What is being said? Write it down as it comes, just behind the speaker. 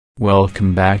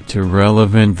Welcome back to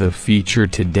Relevant the Feature.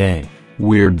 Today,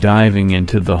 we're diving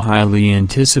into the highly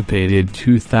anticipated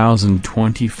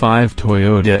 2025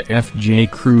 Toyota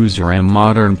FJ Cruiser, a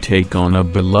modern take on a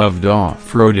beloved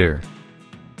off-roader.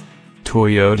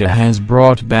 Toyota has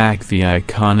brought back the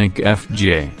iconic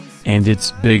FJ, and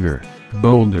it's bigger,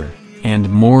 bolder, and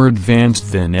more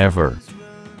advanced than ever.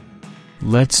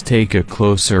 Let's take a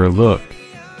closer look.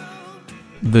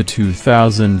 The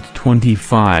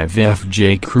 2025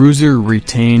 FJ Cruiser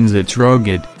retains its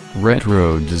rugged,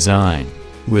 retro design,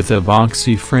 with a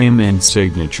boxy frame and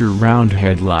signature round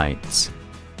headlights.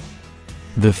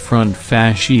 The front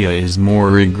fascia is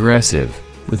more aggressive,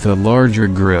 with a larger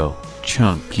grille,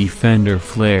 chunky fender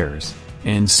flares,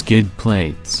 and skid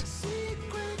plates.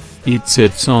 It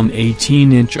sits on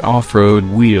 18-inch off-road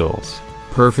wheels,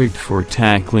 perfect for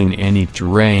tackling any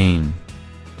terrain.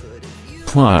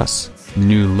 Plus,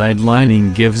 new LED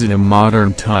lighting gives it a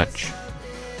modern touch.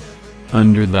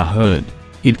 Under the hood,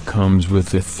 it comes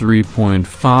with a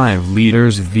 3.5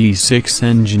 liters V6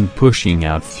 engine pushing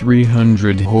out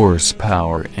 300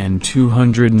 horsepower and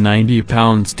 290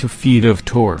 pounds-feet of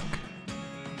torque.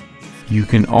 You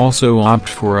can also opt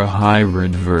for a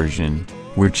hybrid version,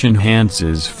 which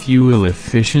enhances fuel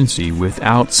efficiency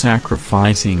without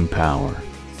sacrificing power.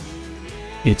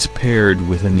 It's paired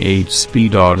with an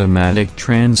 8-speed automatic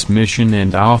transmission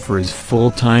and offers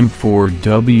full-time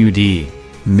 4WD,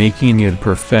 making it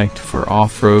perfect for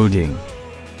off-roading.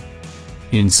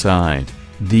 Inside,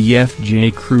 the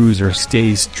FJ Cruiser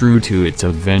stays true to its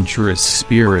adventurous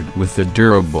spirit with a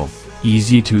durable,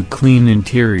 easy-to-clean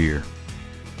interior.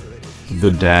 The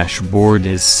dashboard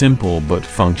is simple but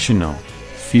functional,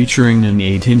 featuring an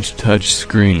 8-inch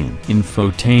touchscreen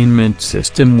infotainment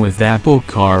system with Apple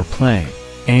CarPlay,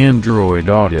 Android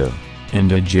Auto,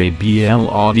 and a JBL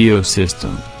audio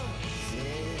system.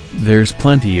 There's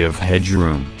plenty of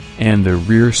headroom, and the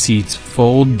rear seats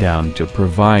fold down to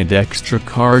provide extra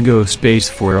cargo space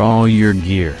for all your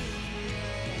gear.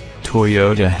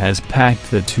 Toyota has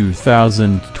packed the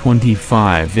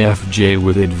 2025 FJ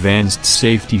with advanced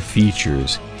safety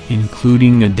features,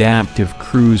 including adaptive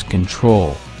cruise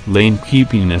control, lane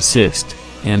keeping assist,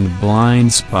 and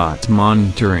blind spot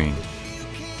monitoring.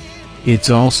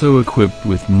 It's also equipped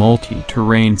with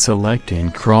multi-terrain select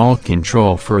and crawl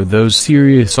control for those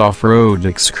serious off-road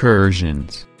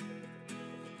excursions.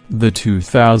 The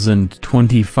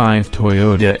 2025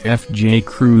 Toyota FJ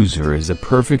Cruiser is a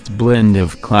perfect blend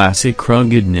of classic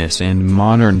ruggedness and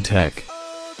modern tech.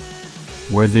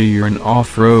 Whether you're an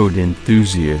off-road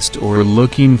enthusiast or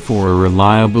looking for a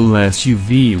reliable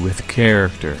SUV with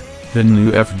character, the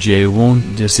new FJ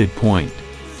won't disappoint.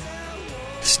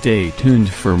 Stay tuned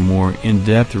for more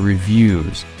in-depth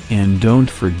reviews, and don't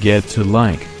forget to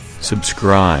like,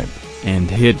 subscribe, and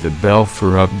hit the bell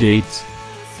for updates.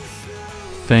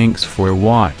 Thanks for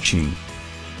watching.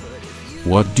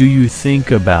 What do you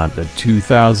think about the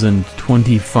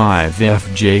 2025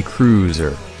 FJ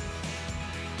Cruiser?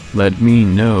 Let me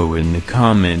know in the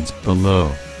comments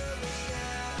below.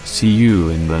 See you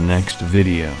in the next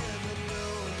video.